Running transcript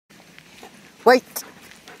Wait!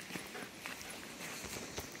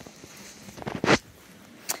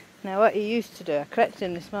 Now what he used to do, I corrected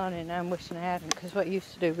him this morning, now I'm wishing I hadn't, because what he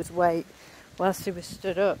used to do was wait whilst he was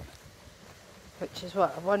stood up, which is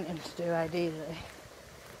what I want him to do ideally.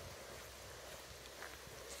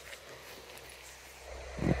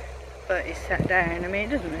 But he sat down. I mean,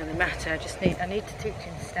 it doesn't really matter, I need to teach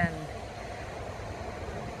him to stand.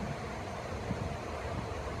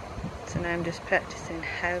 So now I'm just practicing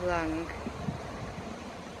how long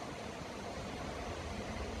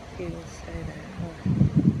he will stay there.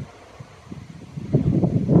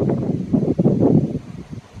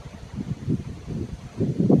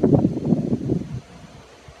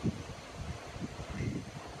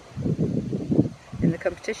 In the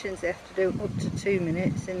competitions they have to do up to 2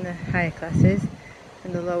 minutes in the higher classes,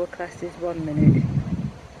 in the lower classes 1 minute.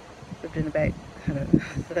 We've done about, I don't know,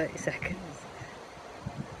 30 seconds.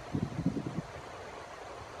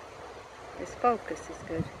 His focus is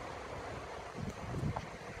good.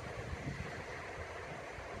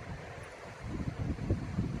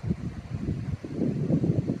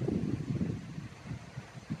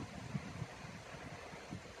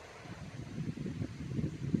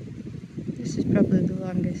 This is probably the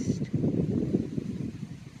longest,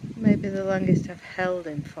 maybe the longest I've held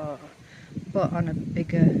him for, but on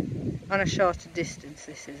a shorter distance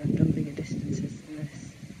this is. I've done bigger distances than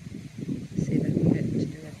this. Let's see if I can get him to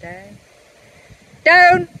do a down.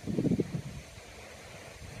 Down!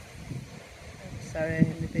 Oh, sorry,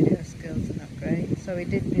 my video skills are not great. So he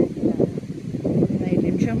did do that. Made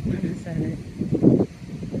him jump when I said it.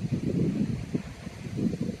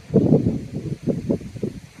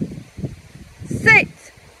 Sit!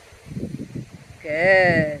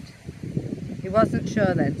 Good. He wasn't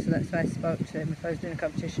sure then, so that's why I spoke to him. If I was doing a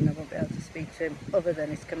competition, I won't be able to speak to him other than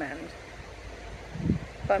his command.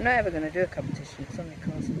 But I'm not ever going to do a competition, it's only a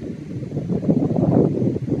course I'm doing.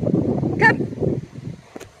 Come!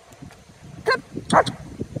 Come!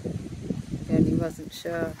 And he wasn't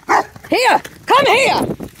sure. Here! Come here!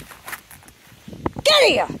 Get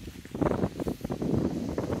here!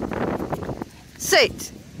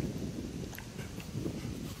 Sit!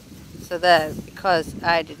 So there, because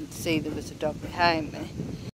I didn't see there was a dog behind me,